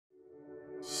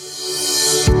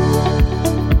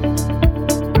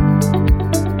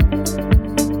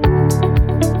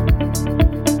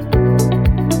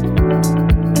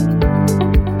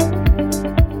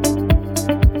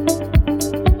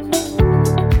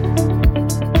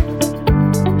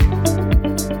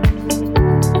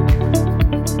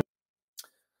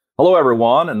Hello,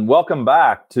 everyone, and welcome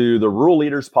back to the Rural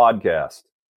Leaders Podcast.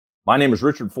 My name is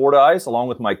Richard Fordyce, along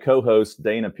with my co-host,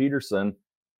 Dana Peterson,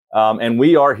 and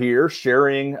we are here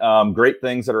sharing great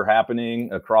things that are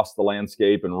happening across the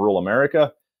landscape in rural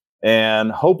America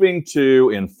and hoping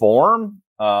to inform,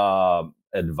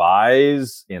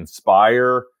 advise,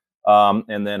 inspire,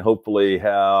 and then hopefully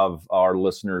have our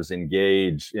listeners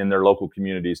engage in their local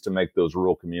communities to make those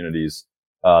rural communities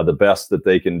the best that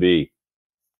they can be.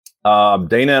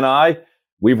 Dana and I,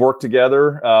 we've worked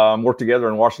together in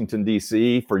Washington,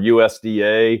 D.C. for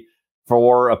USDA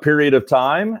for a period of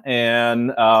time.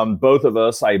 And both of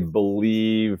us, I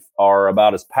believe, are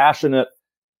about as passionate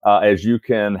as you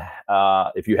can,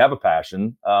 if you have a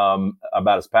passion,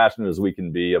 about as passionate as we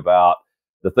can be about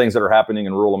the things that are happening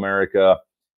in rural America.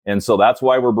 And so that's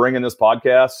why we're bringing this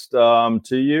podcast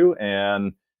to you.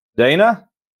 And Dana,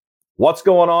 what's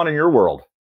going on in your world?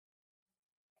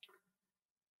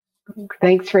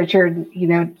 Thanks, Richard.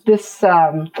 This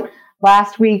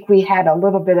last week we had a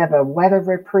little bit of a weather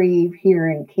reprieve here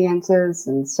in Kansas.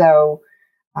 And so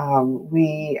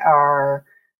we are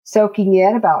soaking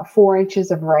in about 4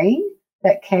 inches of rain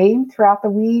that came throughout the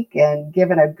week and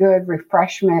given a good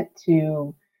refreshment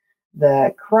to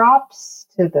the crops,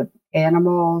 to the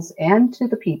animals, and to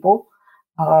the people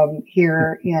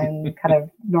here in kind of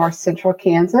north central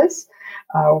Kansas.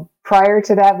 Prior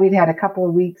to that, we'd had a couple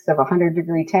of weeks of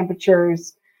 100-degree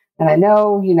temperatures. And I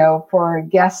know, for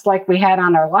guests like we had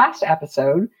on our last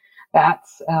episode,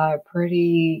 that's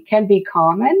can be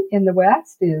common in the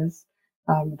West is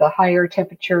the higher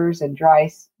temperatures and dry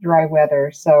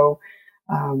weather. So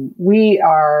we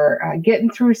are getting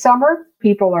through summer.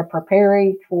 People are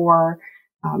preparing for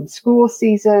school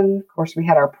season. Of course, we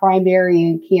had our primary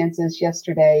in Kansas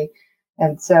yesterday.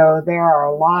 And so there are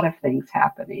a lot of things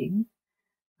happening.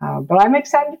 But I'm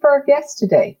excited for our guest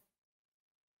today.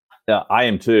 Yeah, I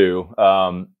am too.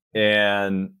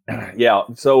 And yeah,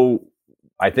 so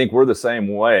I think we're the same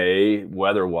way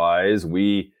weather-wise.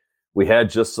 We had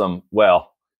just for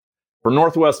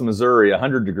Northwest Missouri,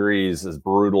 100 degrees is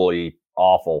brutally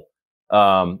awful.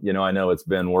 I know it's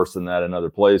been worse than that in other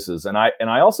places. And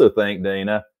I also think,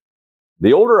 Dana,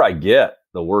 the older I get,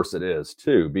 the worse it is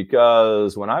too,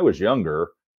 because when I was younger,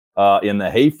 in the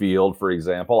hayfield, for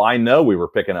example, I know we were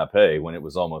picking up hay when it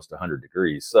was almost 100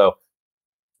 degrees. So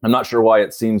I'm not sure why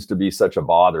it seems to be such a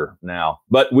bother now.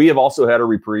 But we have also had a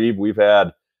reprieve. We've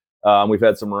had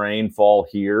some rainfall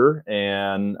here,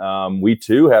 and we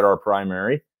too had our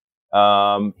primary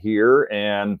here.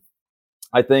 And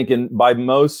I think, by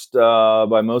most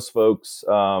folks'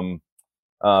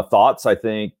 thoughts, I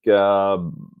think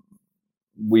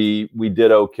we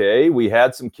did okay. We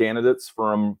had some candidates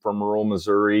from rural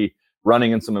Missouri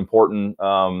running in some important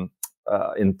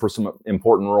for some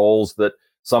important roles that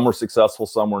some were successful,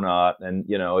 some were not. And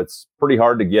it's pretty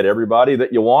hard to get everybody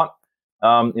that you want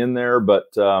in there. But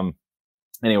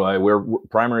anyway,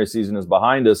 primary season is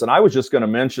behind us. And I was just going to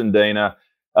mention, Dana,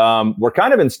 we're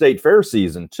kind of in state fair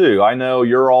season too. I know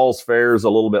your all's fair's a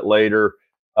little bit later,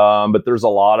 but there's a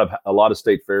lot of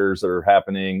state fairs that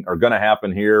are going to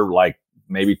happen here, like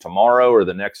maybe tomorrow or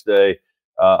the next day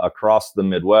across the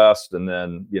Midwest, and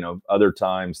then other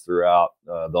times throughout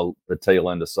the tail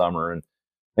end of summer,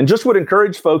 and just would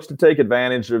encourage folks to take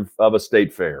advantage of a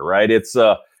state fair. Right? It's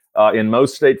in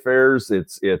most state fairs,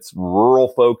 it's rural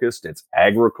focused, it's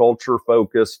agriculture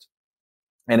focused,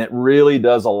 and it really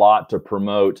does a lot to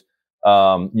promote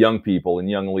young people and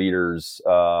young leaders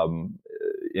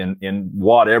in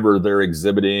whatever they're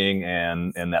exhibiting,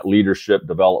 and that leadership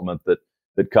development that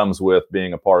comes with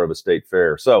being a part of a state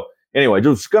fair. So anyway,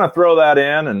 just going to throw that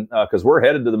in, and because we're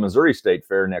headed to the Missouri State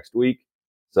Fair next week.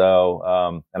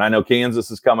 So, and I know Kansas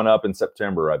is coming up in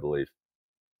September, I believe.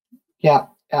 Yeah,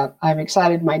 I'm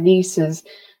excited. My niece is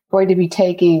going to be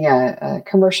taking a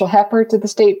commercial heifer to the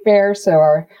state fair. So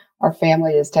our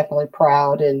family is definitely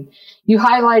proud. And you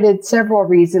highlighted several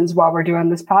reasons why we're doing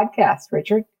this podcast,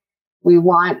 Richard. We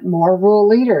want more rural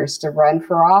leaders to run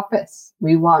for office.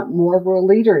 We want more rural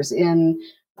leaders in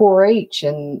 4-H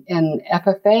and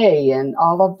FFA and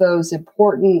all of those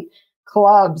important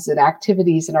clubs and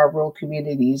activities in our rural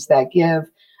communities that give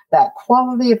that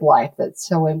quality of life that's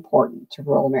so important to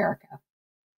rural America.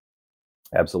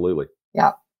 Absolutely.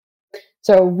 Yeah.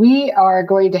 So we are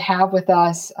going to have with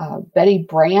us Bette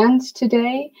Brand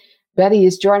today. Bette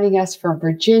is joining us from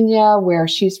Virginia, where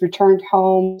she's returned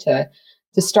home to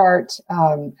start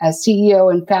as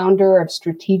CEO and founder of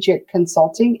Strategic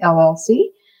Consulting, LLC.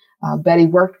 Bette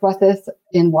worked with us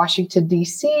in Washington,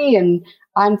 D.C., and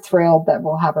I'm thrilled that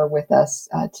we'll have her with us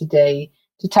today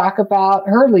to talk about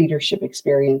her leadership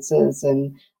experiences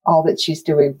and all that she's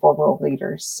doing for rural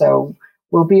leaders. So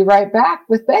We'll be right back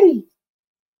with Betty.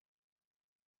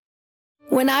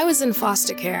 When I was in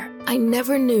foster care, I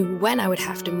never knew when I would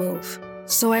have to move,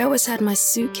 so I always had my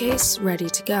suitcase ready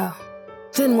to go.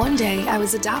 Then one day, I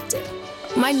was adopted.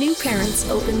 My new parents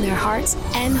opened their hearts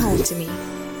and home to me.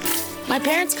 My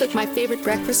parents cook my favorite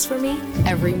breakfast for me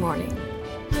every morning.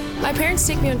 My parents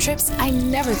take me on trips I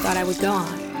never thought I would go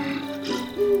on.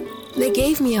 They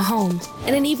gave me a home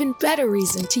and an even better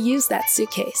reason to use that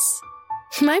suitcase.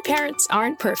 My parents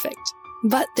aren't perfect,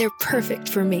 but they're perfect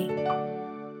for me.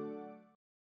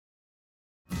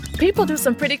 People do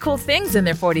some pretty cool things in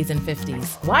their 40s and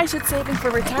 50s. Why should saving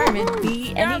for retirement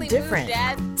be any different?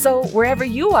 So wherever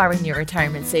you are in your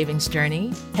retirement savings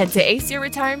journey, head to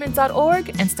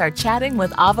aceyourretirement.org and start chatting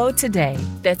with Avo today.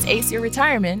 That's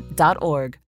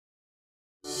aceyourretirement.org.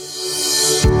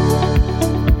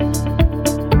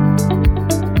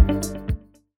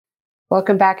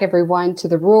 Welcome back, everyone, to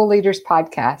the Rural Leaders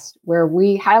Podcast, where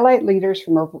we highlight leaders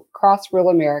from across rural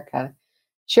America,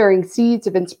 sharing seeds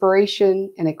of inspiration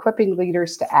and equipping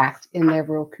leaders to act in their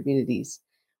rural communities.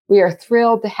 We are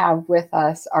thrilled to have with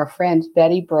us our friend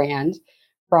Bette Brand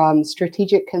from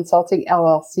Strategic Consulting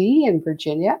LLC in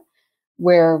Virginia,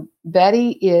 where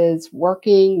Bette is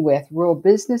working with rural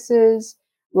businesses,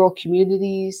 rural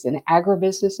communities, and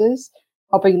agribusinesses,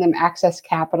 helping them access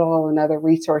capital and other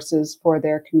resources for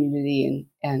their community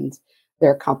and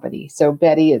their company. So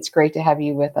Bette, it's great to have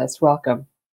you with us. Welcome.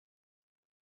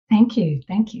 Thank you.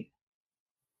 Thank you.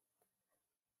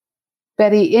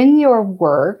 Bette, in your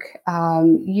work,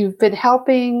 you've been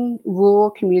helping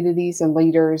rural communities and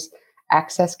leaders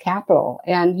access capital.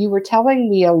 And you were telling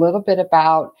me a little bit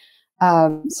about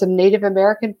some Native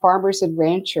American farmers and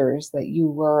ranchers that you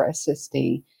were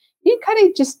assisting. Can you kind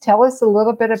of just tell us a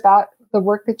little bit about the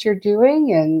work that you're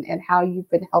doing and how you've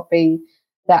been helping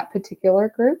that particular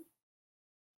group?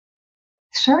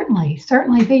 Certainly.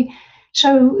 Lending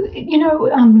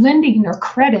or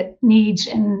credit needs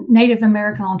in Native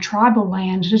American on tribal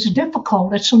lands is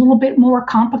difficult. It's a little bit more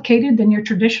complicated than your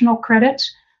traditional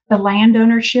credits. The land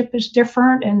ownership is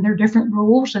different and there are different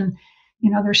rules. And,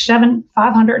 there's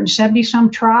 570 some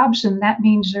tribes, and that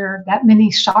means there are that many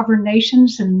sovereign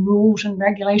nations and rules and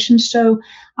regulations. So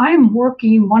I'm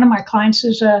working, one of my clients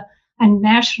is a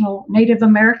national Native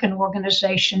American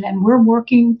organization, and we're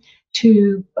working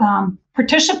to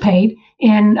participate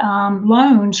in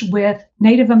loans with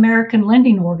Native American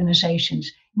lending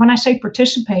organizations. When I say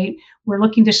participate, we're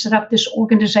looking to set up this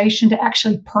organization to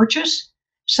actually purchase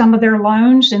some of their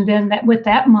loans, and then with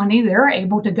that money, they're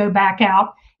able to go back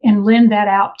out and lend that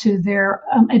out to their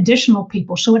additional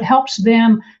people. So it helps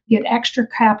them get extra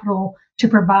capital to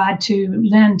provide to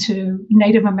lend to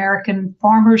Native American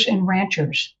farmers and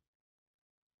ranchers.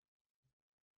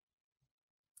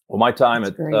 Well, my time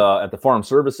at the Farm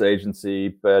Service Agency,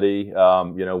 Bette,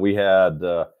 we had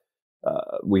the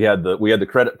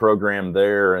credit program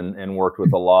there and worked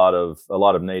with a lot of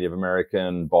Native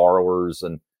American borrowers,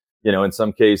 and in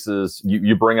some cases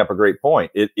you bring up a great point.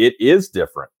 It is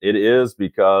different. It is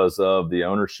because of the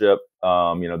ownership.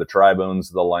 The tribe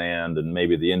owns the land, and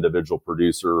maybe the individual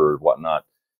producer or whatnot,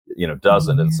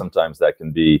 doesn't, and sometimes that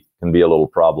can be a little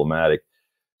problematic.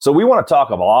 So we want to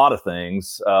talk of a lot of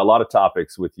things, a lot of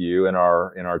topics with you in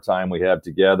our time we have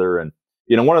together. And,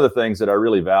 one of the things that I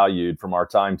really valued from our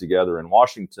time together in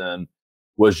Washington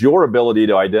was your ability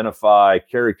to identify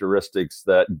characteristics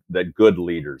that good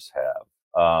leaders have.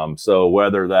 So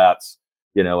whether that's,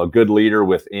 a good leader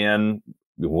within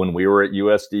when we were at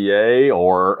USDA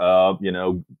or,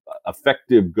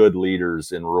 effective good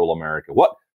leaders in rural America,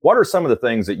 what are some of the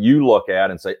things that you look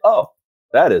at and say, oh,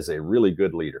 that is a really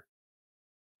good leader?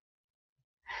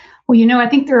 Well, I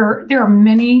think there are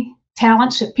many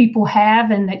talents that people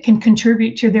have and that can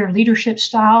contribute to their leadership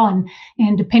style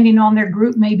and depending on their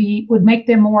group, maybe would make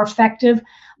them more effective.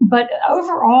 But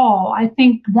overall, I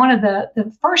think one of the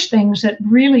first things that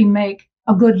really make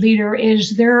a good leader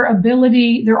is their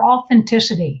ability, their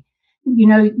authenticity.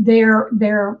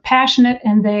 They're passionate,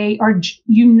 and they are,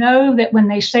 that when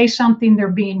they say something, they're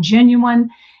being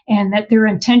genuine, and that their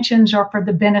intentions are for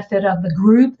the benefit of the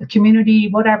group, the community,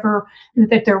 whatever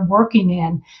that they're working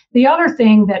in. The other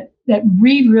thing that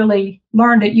we really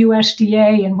learned at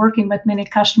USDA and working with many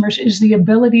customers is the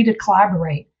ability to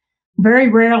collaborate. Very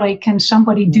rarely can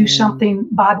somebody do something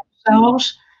by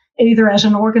themselves, either as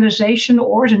an organization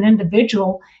or as an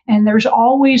individual. And there's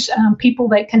always people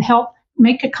that can help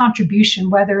make a contribution,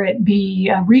 whether it be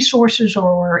resources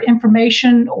or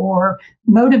information or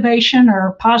motivation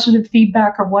or positive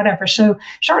feedback or whatever. So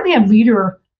certainly a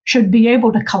leader should be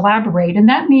able to collaborate. And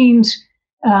that means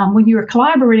when you're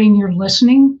collaborating, you're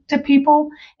listening to people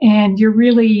and you're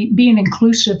really being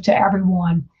inclusive to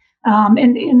everyone.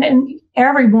 And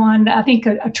everyone, I think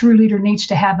a true leader needs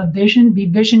to have a vision, be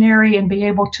visionary, and be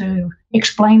able to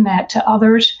explain that to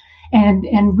others,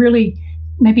 and really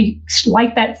maybe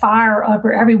light that fire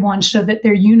over everyone so that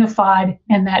they're unified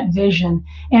in that vision.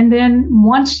 And then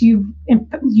once you've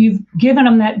given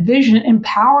them that vision,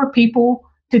 empower people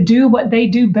to do what they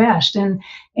do best. And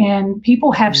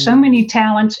people have so many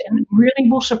talents, and really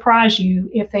will surprise you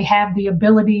if they have the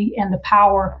ability and the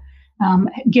power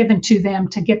given to them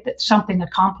to get something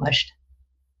accomplished.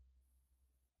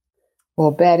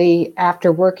 Well, Bette,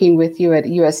 after working with you at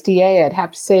USDA, I'd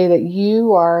have to say that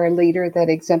you are a leader that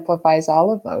exemplifies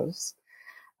all of those.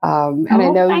 And I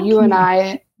know you and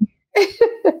I,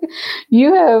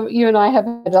 you and I have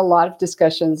had a lot of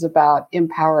discussions about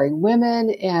empowering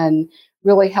women and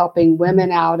really helping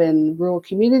women out in rural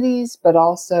communities, but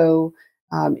also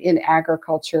in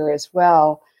agriculture as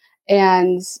well.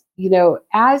 And,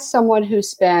 as someone who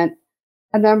spent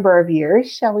a number of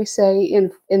years, shall we say,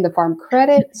 in the farm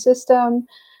credit system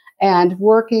and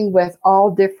working with all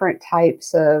different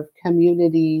types of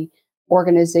community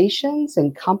organizations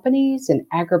and companies and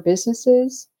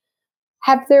agribusinesses,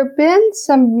 have there been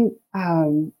some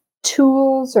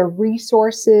tools or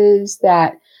resources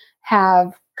that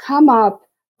have come up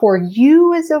for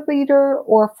you as a leader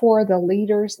or for the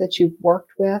leaders that you've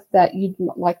worked with that you'd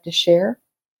like to share?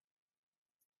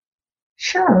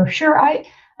 Sure. I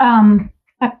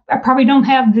probably don't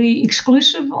have the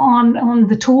exclusive on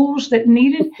the tools that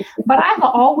needed, but I've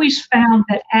always found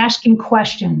that asking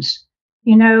questions,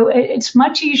 it's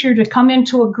much easier to come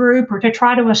into a group or to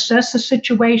try to assess a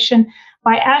situation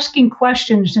by asking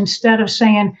questions instead of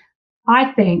saying,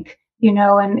 I think,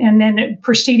 and then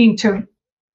proceeding to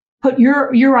put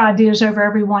your ideas over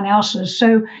everyone else's.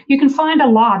 So you can find a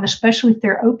lot, especially if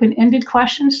they're open-ended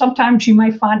questions. Sometimes you may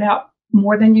find out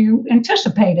more than you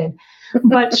anticipated.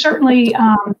 But certainly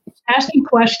asking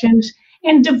questions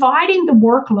and dividing the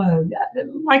workload.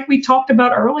 Like we talked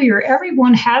about earlier,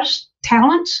 everyone has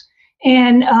talents,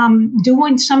 and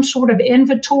doing some sort of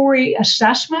inventory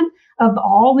assessment of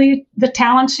all the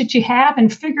talents that you have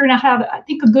and figuring out I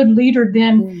think a good leader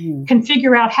then can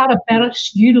figure out how to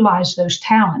best utilize those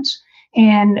talents.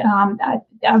 And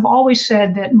I've always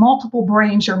said that multiple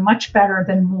brains are much better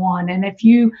than one. And if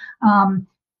you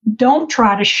don't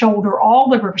try to shoulder all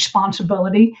the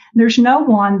responsibility, there's no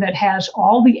one that has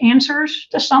all the answers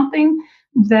to something.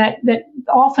 That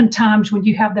oftentimes when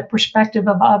you have the perspective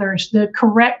of others, the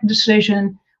correct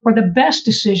decision or the best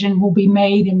decision will be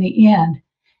made in the end.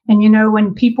 And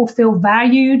when people feel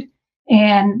valued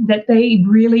and that they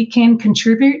really can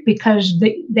contribute because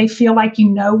they feel like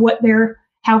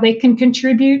how they can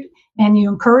contribute, and you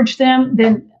encourage them,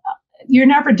 then you're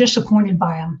never disappointed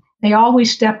by them. They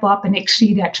always step up and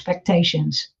exceed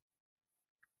expectations.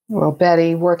 Well,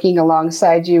 Bette, working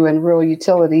alongside you in rural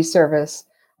utility service,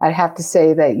 I'd have to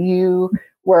say that you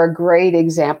were a great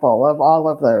example of all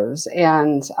of those.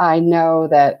 And I know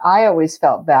that I always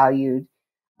felt valued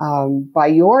by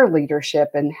your leadership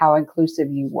and how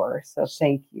inclusive you were. So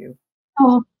thank you.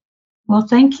 Oh, well,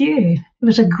 thank you. It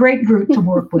was a great group to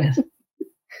work with.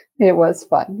 It was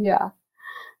fun. Yeah.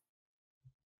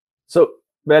 So,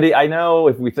 Bette, I know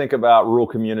if we think about rural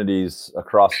communities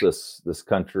across this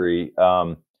country, there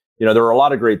are a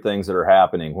lot of great things that are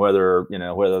happening. Whether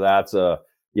that's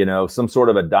some sort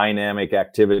of a dynamic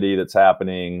activity that's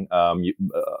happening, a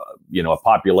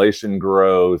population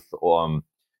growth,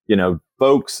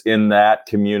 folks in that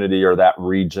community or that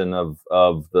region of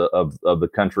the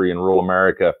country in rural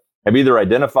America have either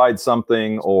identified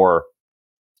something or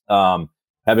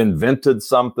have invented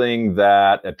something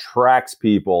that attracts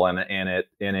people and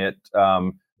it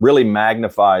really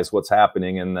magnifies what's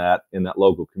happening in that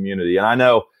local community. And I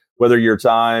know whether your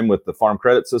time with the farm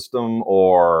credit system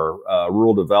or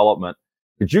rural development,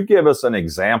 could you give us an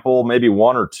example, maybe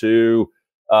one or two,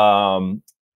 of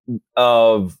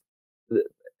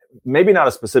maybe not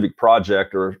a specific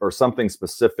project or something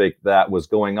specific that was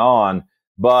going on,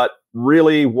 but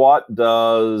really what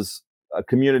does a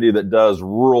community that does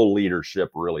rural leadership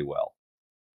really well?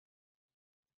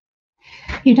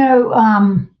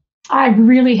 I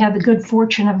really had the good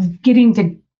fortune of getting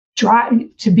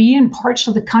to be in parts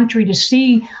of the country to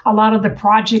see a lot of the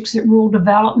projects that rural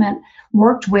development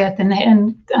worked with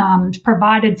and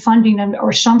provided funding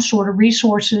or some sort of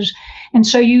resources. And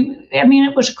so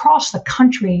it was across the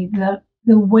country,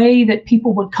 the way that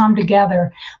people would come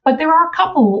together. But there are a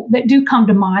couple that do come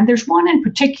to mind. There's one in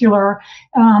particular.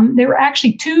 There were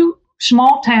actually two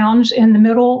small towns in the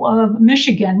middle of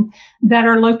Michigan that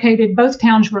are located, both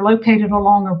towns were located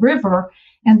along a river.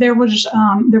 and there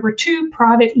were two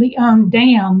privately owned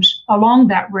dams along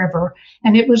that river,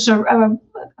 and it was a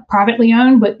privately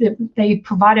owned, but they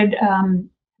provided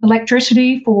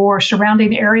electricity for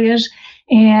surrounding areas.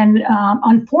 And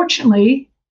unfortunately,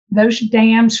 those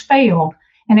dams failed,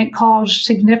 and it caused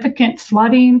significant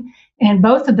flooding in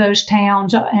both of those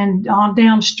towns and on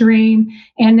downstream.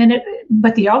 And then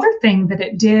but the other thing that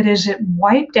it did is it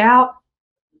wiped out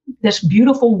this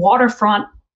beautiful waterfront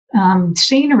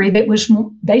scenery that was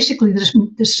basically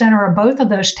the center of both of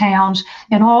those towns,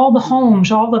 and all the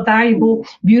homes, all the valuable,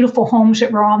 beautiful homes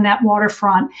that were on that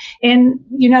waterfront. And,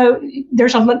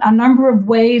 there's a number of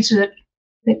ways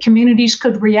that communities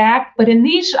could react. But in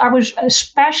these, I was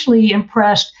especially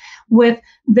impressed with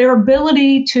their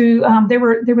ability to,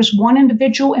 there was one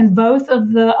individual in both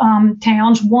of the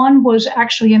towns. One was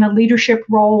actually in a leadership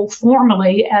role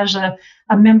formally as a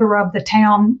member of the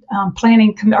town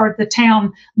planning or the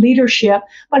town leadership,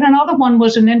 but another one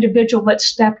was an individual that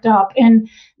stepped up, and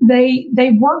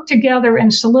they worked together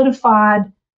and solidified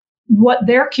what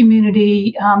their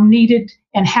community needed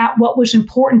and what was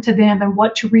important to them and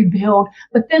what to rebuild.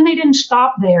 But then they didn't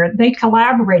stop there. They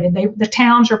collaborated. The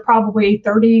towns are probably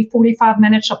 30, 45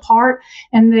 minutes apart,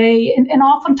 and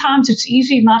oftentimes it's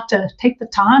easy not to take the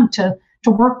time to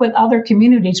work with other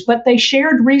communities, but they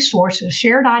shared resources,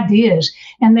 shared ideas,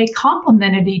 and they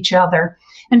complemented each other.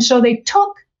 And so they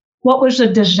took what was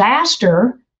a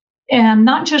disaster, and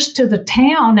not just to the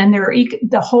town and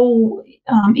the whole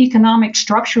economic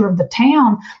structure of the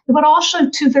town, but also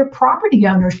to their property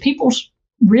owners. People's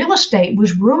real estate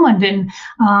was ruined,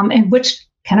 and which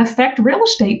can affect real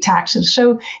estate taxes.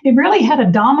 So it really had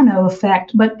a domino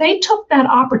effect. But they took that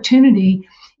opportunity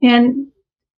and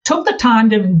took the time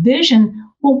to envision,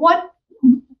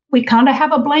 we kind of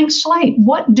have a blank slate.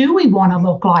 What do we want to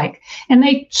look like? And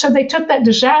they took that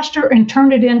disaster and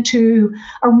turned it into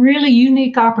a really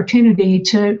unique opportunity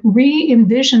to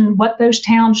re-envision what those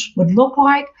towns would look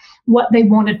like, what they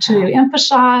wanted to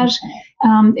emphasize.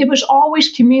 It was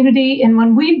always community. And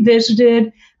when we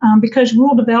visited, because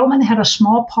rural development had a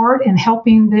small part in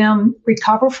helping them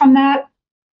recover from that,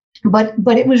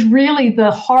 but it was really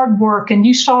the hard work. And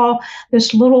you saw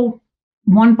this little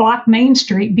one block Main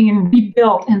Street being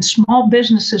rebuilt and small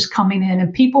businesses coming in,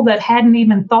 and people that hadn't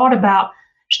even thought about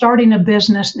starting a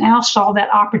business now saw that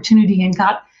opportunity and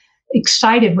got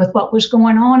excited with what was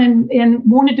going on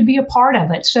and wanted to be a part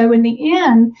of it. So in the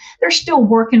end, they're still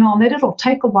working on it. It'll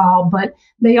take a while, but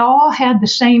they all had the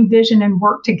same vision and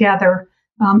worked together.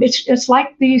 It's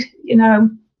like these,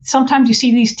 sometimes you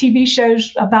see these TV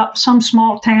shows about some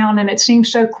small town and it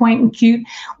seems so quaint and cute.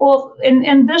 Well,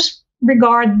 in this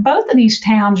regard, both of these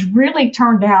towns really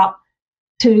turned out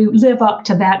to live up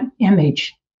to that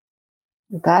image.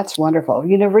 That's wonderful.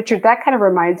 Richard, that kind of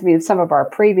reminds me of some of our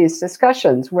previous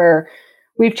discussions where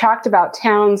we've talked about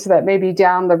towns that may be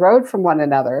down the road from one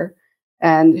another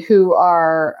and who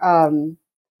are,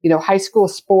 high school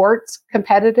sports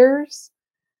competitors.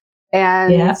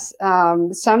 And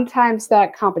sometimes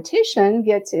that competition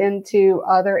gets into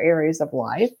other areas of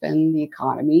life and the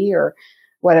economy, or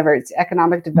whatever, it's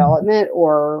economic development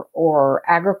or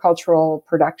agricultural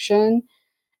production.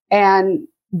 And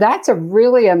that's a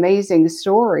really amazing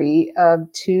story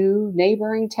of two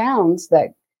neighboring towns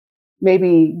that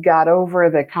maybe got over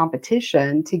the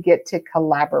competition to get to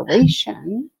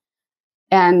collaboration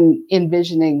and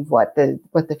envisioning what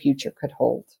the future could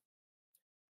hold.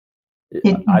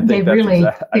 I think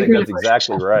that's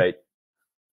exactly right.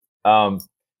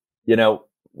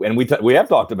 And we have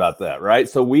talked about that, right?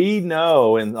 So we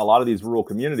know in a lot of these rural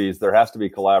communities, there has to be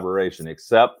collaboration,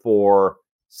 except for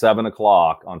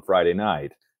 7:00 on Friday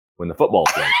night when the football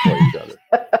teams play each other.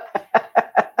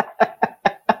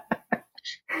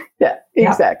 Yeah,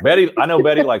 exactly. I know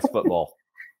Bette likes football.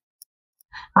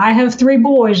 I have 3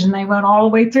 boys, and they went all the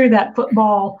way through that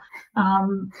football.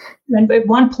 And at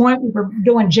one point, we were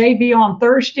doing JV on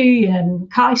Thursday and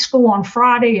high school on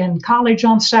Friday and college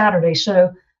on Saturday.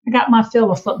 So I got my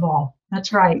fill of football.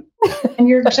 That's right. And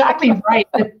you're exactly right.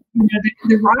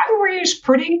 The rivalry is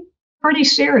pretty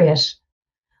serious.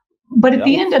 But at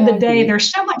the end of the day,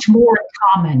 there's so much more in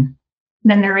common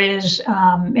than there is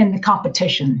in the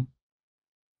competition.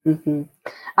 Mm-hmm.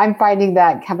 I'm finding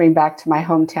that coming back to my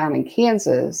hometown in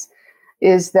Kansas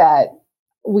is that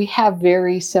we have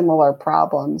very similar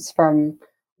problems from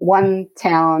one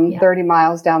town 30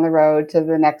 miles down the road to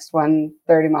the next one,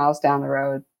 30 miles down the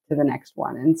road to the next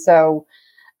one. And so,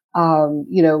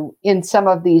 in some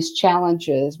of these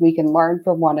challenges, we can learn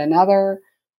from one another.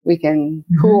 We can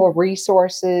pool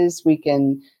resources. We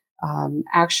can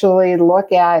actually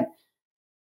look at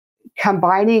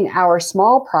combining our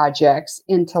small projects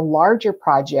into larger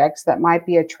projects that might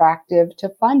be attractive to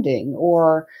funding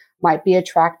or might be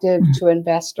attractive to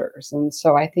investors. And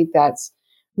so I think that's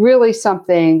really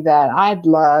something that I'd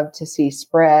love to see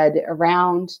spread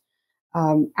around.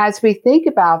 As we think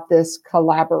about this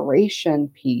collaboration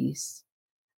piece,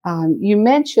 you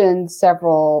mentioned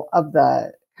several of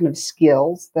the kind of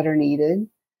skills that are needed.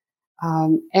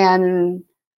 And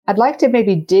I'd like to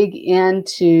maybe dig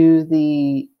into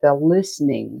the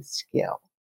listening skill.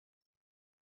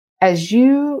 As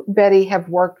you, Betty, have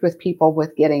worked with people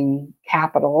with getting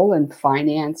capital and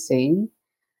financing,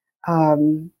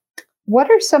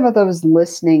 what are some of those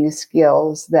listening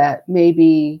skills that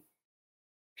maybe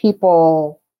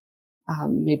people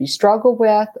maybe struggle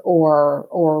with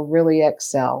or really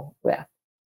excel with?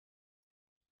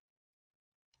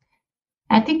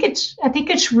 I think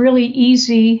it's really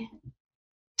easy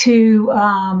to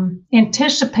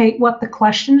anticipate what the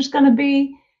question is going to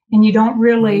be, and you don't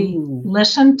really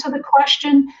listen to the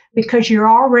question because you're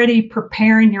already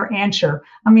preparing your answer.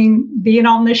 I mean, being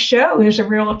on this show is a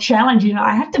real challenge. You know,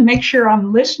 I have to make sure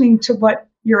I'm listening to what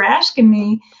you're asking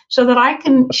me so that I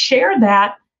can share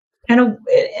that in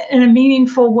a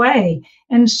meaningful way.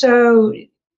 And so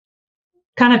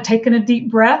kind of taking a deep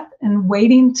breath and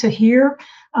waiting to hear.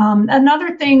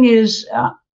 Another thing is,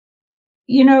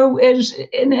 is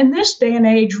in this day and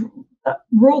age,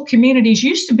 rural communities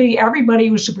used to be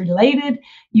everybody was related.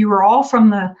 You were all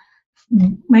from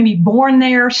maybe born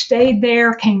there, stayed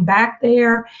there, came back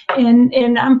there.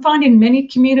 And I'm finding many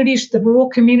communities, the rural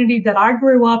community that I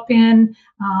grew up in,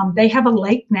 they have a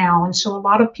lake now. And so a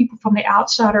lot of people from the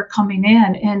outside are coming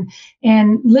in,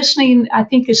 and listening, I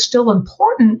think, is still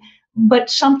important. But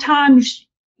sometimes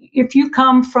if you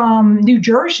come from New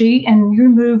Jersey and you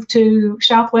move to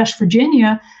Southwest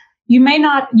Virginia, you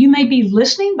may be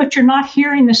listening, but you're not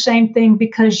hearing the same thing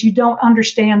because you don't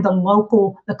understand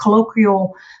the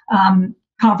colloquial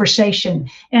conversation.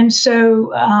 And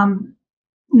so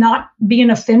not being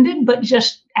offended, but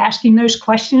just asking those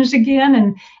questions again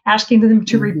and asking them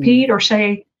to repeat or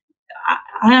say,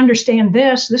 I understand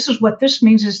this. This is what this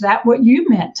means. Is that what you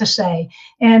meant to say?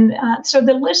 And so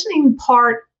the listening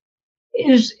part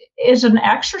is an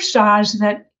exercise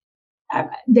that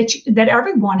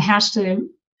everyone has to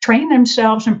train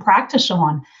themselves and practice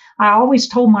on. I always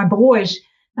told my boys,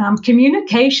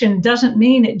 communication doesn't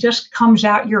mean it just comes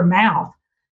out your mouth.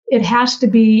 It has to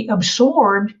be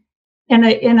absorbed in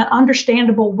an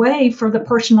understandable way for the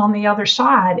person on the other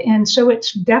side. And so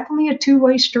it's definitely a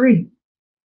two-way street.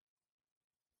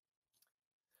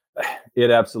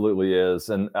 It absolutely is.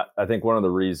 And I think one of the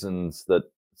reasons that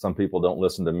some people don't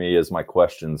listen to me is my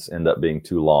questions end up being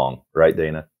too long. Right,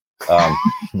 Dana?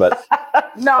 But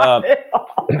not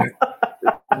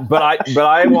but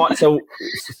I want,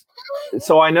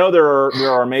 so I know there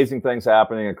are amazing things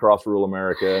happening across rural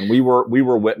America, and we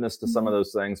were witness to some of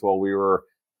those things while we were,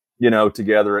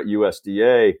 together at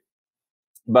USDA.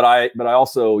 But I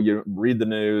also read the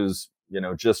news,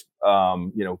 just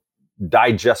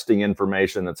digesting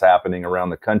information that's happening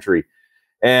around the country.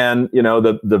 And,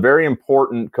 the very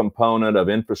important component of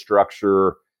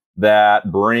infrastructure that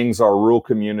brings our rural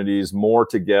communities more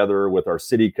together with our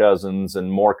city cousins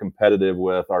and more competitive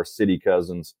with our city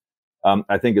cousins,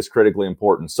 I think is critically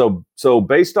important. So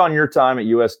based on your time at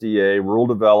USDA, rural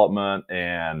development,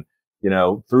 and,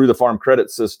 through the farm credit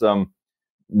system,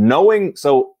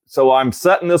 so I'm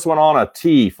setting this one on a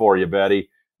T for you, Betty,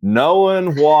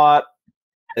 knowing what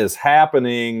is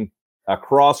happening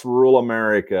across rural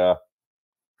America,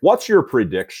 what's your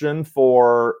prediction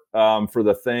for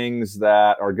the things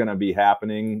that are going to be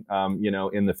happening,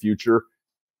 in the future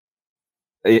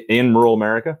in rural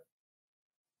America?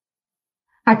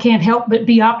 I can't help but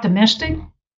be optimistic.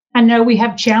 I know we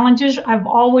have challenges. I've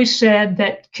always said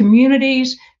that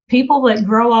communities, people that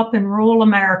grow up in rural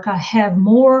America, have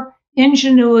more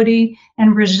ingenuity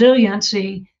and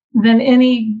resiliency than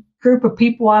any group of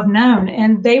people I've known,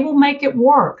 and they will make it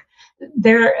work.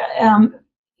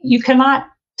 You cannot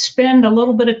spend a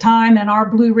little bit of time in our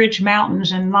Blue Ridge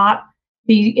Mountains and not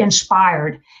be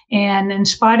inspired. And in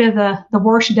spite of the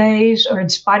worst days, or in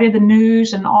spite of the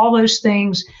news and all those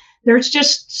things, there's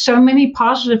just so many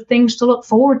positive things to look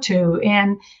forward to.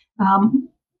 And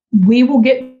we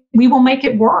will make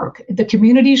it work. The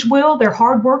communities will. They're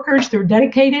hard workers. They're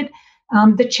dedicated.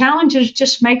 The challenges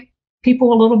just make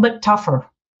people a little bit tougher,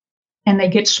 and they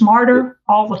get smarter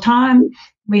all the time.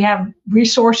 We have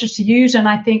resources to use. And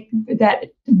I think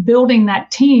that building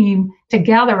that team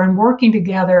together and working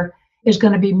together is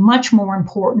going to be much more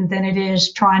important than it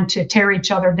is trying to tear each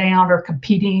other down or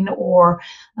competing or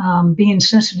being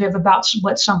sensitive about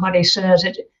what somebody says.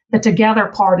 the together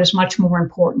part is much more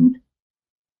important.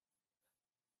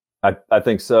 I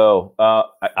think so.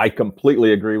 I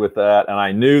completely agree with that. And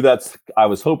I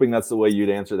was hoping that's the way you'd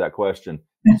answer that question.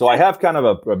 So I have kind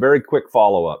of a very quick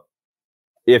follow-up.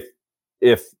 If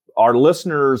our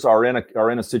listeners are in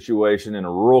a situation in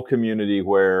a rural community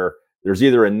where there's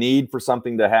either a need for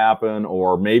something to happen,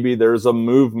 or maybe there's a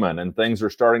movement and things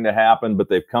are starting to happen, but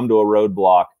they've come to a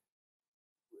roadblock,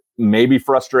 maybe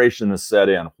frustration has set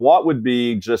in, what would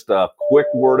be just a quick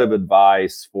word of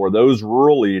advice for those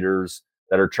rural leaders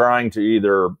that are trying to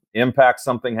either impact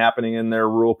something happening in their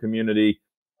rural community,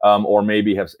 or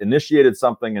maybe have initiated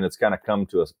something and it's kind of come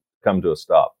to a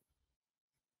stop?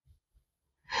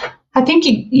 I think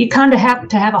you kind of have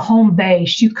to have a home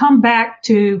base. You come back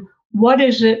to, what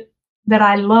is it that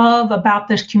I love about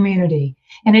this community?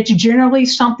 And it's generally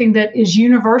something that is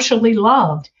universally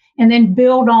loved, and then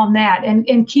build on that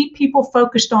and keep people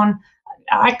focused on,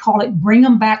 I call it, bring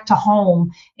them back to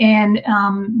home. And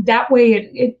that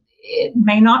way it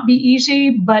may not be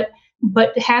easy, but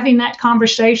having that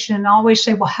conversation, I always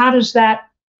say, well, how does that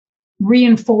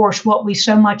reinforce what we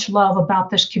so much love about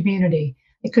this community?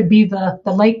 It could be the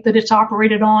lake that it's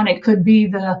operated on. It could be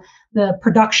the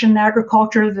production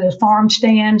agriculture, the farm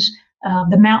stands,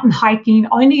 the mountain hiking.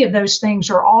 Any of those things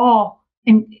are all,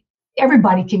 and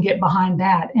everybody can get behind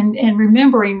that. And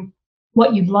remembering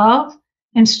what you love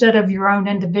instead of your own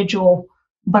individual,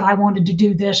 but I wanted to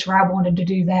do this or I wanted to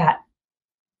do that.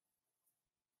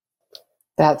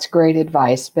 That's great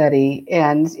advice, Betty.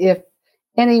 And if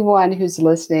anyone who's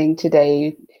listening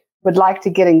today would like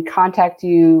to get in contact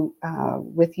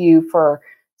with you for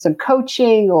some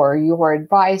coaching or your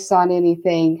advice on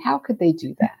anything, how could they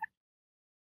do that?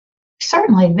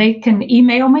 Certainly. They can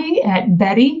email me at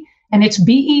Betty, and it's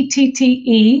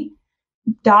BETTE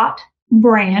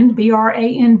 .brand,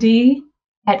 BRAND,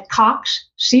 at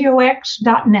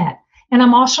cox.net. And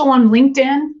I'm also on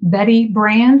LinkedIn, Betty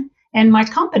Brand. And my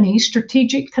company,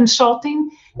 Strategic Consulting,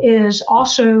 is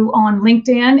also on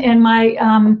LinkedIn. And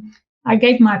I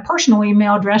gave my personal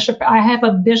email address. I have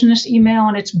a business email,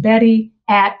 and it's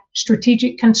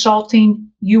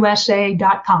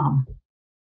Betty@strategicconsultingusa.com.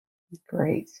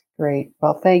 Great.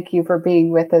 Well, thank you for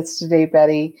being with us today,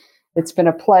 Betty. It's been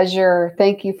a pleasure.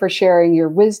 Thank you for sharing your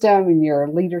wisdom and your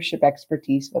leadership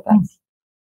expertise with us.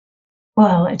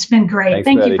 Well, it's been great. Thanks,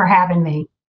 Thank Betty. you for having me.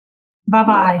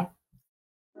 Bye-bye.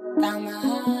 Found my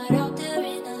heart out there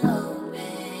in the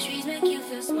open. Trees make you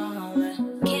feel smaller.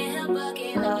 Can't help but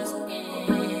get lost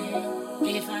again.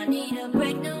 If I need a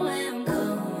break, know where I'm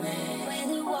going. Where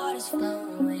the water's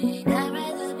flowing, I'd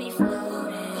rather be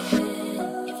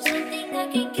floating. If it's something I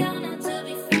can count on to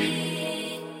be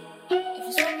free.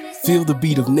 Feel the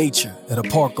beat of nature at a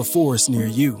park or forest near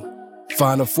you.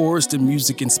 Find a forest and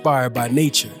music inspired by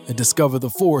nature at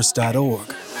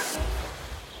discovertheforest.org.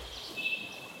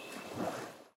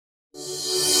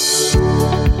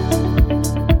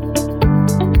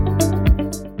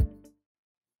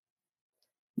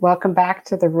 Welcome back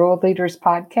to the Rural Leaders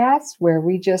Podcast, where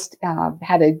we just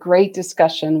had a great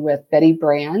discussion with Betty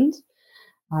Brand.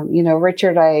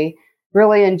 Richard, I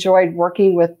really enjoyed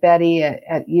working with Betty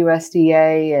at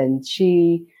USDA, and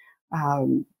she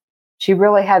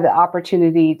really had the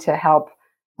opportunity to help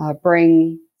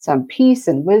bring some peace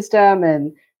and wisdom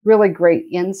and really great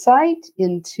insight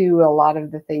into a lot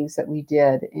of the things that we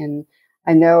did. And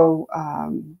I know,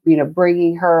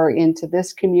 bringing her into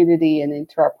this community and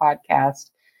into our podcast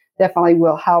definitely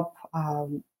will help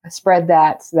spread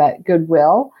that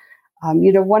goodwill.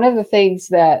 One of the things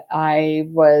that I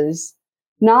was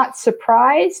not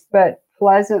surprised, but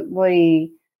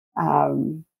pleasantly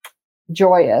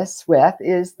joyous with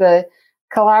is the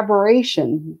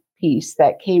collaboration piece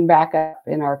that came back up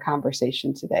in our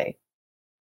conversation today.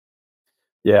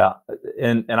 Yeah.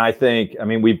 And I think,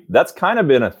 that's kind of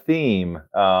been a theme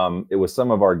with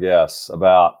some of our guests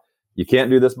about, you can't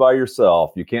do this by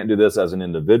yourself. You can't do this as an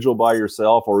individual by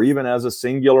yourself, or even as a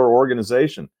singular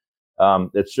organization.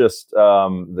 It's just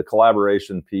the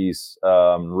collaboration piece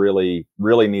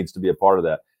really needs to be a part of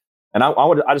that. And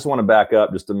I just want to back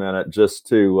up just a minute just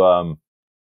to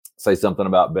say something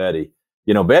about Betty.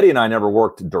 Betty and I never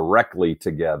worked directly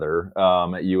together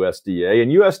at USDA,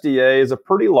 and USDA is a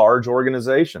pretty large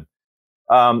organization.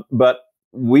 But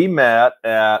we met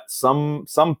at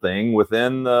something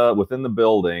within the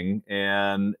building,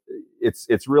 and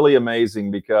it's really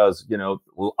amazing because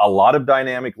a lot of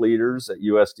dynamic leaders at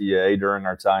USDA during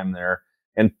our time there,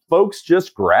 and folks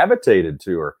just gravitated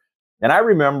to her. And I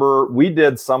remember we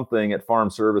did something at Farm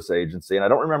Service Agency, and I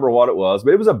don't remember what it was,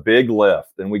 but it was a big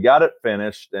lift, and we got it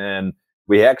finished, and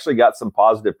we actually got some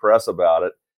positive press about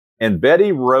it. And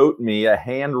Betty wrote me a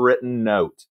handwritten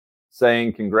note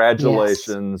saying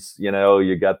congratulations,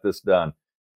 you got this done.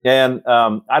 And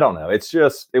I don't know,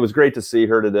 it was great to see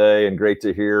her today and great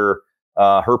to hear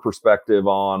her perspective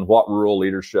on what rural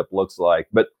leadership looks like.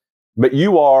 But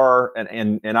you are,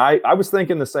 and I was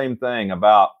thinking the same thing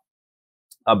about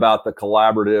the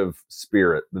collaborative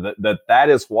spirit, that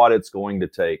is what it's going to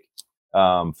take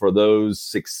for those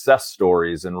success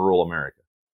stories in rural America.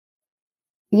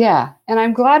 Yeah. And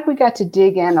I'm glad we got to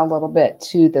dig in a little bit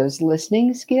to those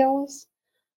listening skills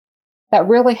that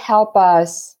really help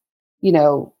us,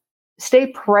 stay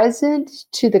present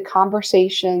to the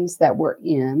conversations that we're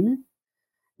in,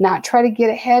 not try to get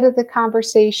ahead of the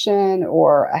conversation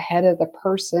or ahead of the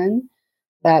person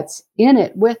that's in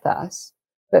it with us,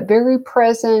 but very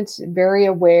present, very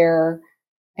aware,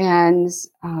 and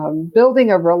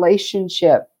building a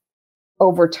relationship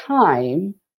over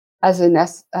time as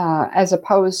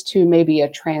opposed to maybe a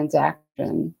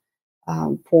transaction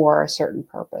for a certain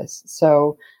purpose.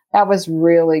 So that was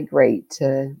really great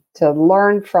to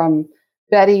learn from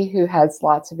Bette, who has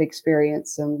lots of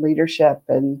experience in leadership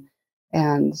and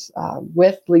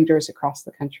with leaders across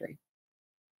the country.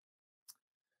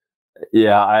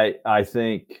 Yeah, I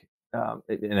think,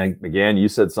 and again, you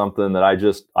said something that I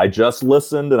just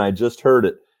listened and I just heard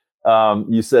it.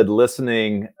 You said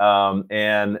listening,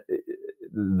 and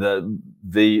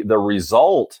the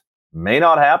result may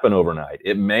not happen overnight.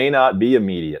 It may not be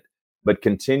immediate, but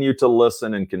continue to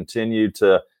listen and continue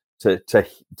to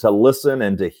listen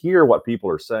and to hear what people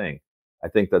are saying. I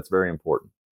think that's very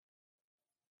important.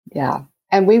 Yeah.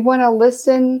 And we want to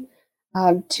listen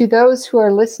to those who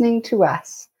are listening to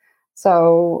us.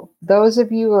 So those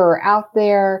of you who are out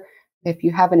there, if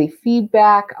you have any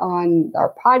feedback on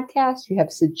our podcast, you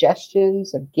have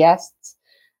suggestions of guests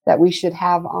that we should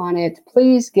have on it,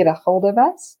 please get a hold of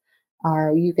us.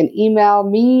 You can email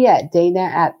me at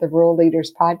Dana@the Rural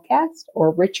Leaders Podcast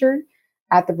or Richard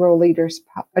at the Rural Leaders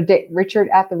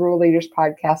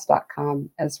Podcast.com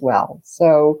as well.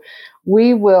 So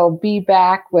we will be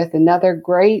back with another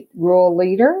great rural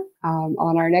leader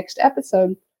on our next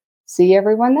episode. See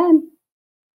everyone then.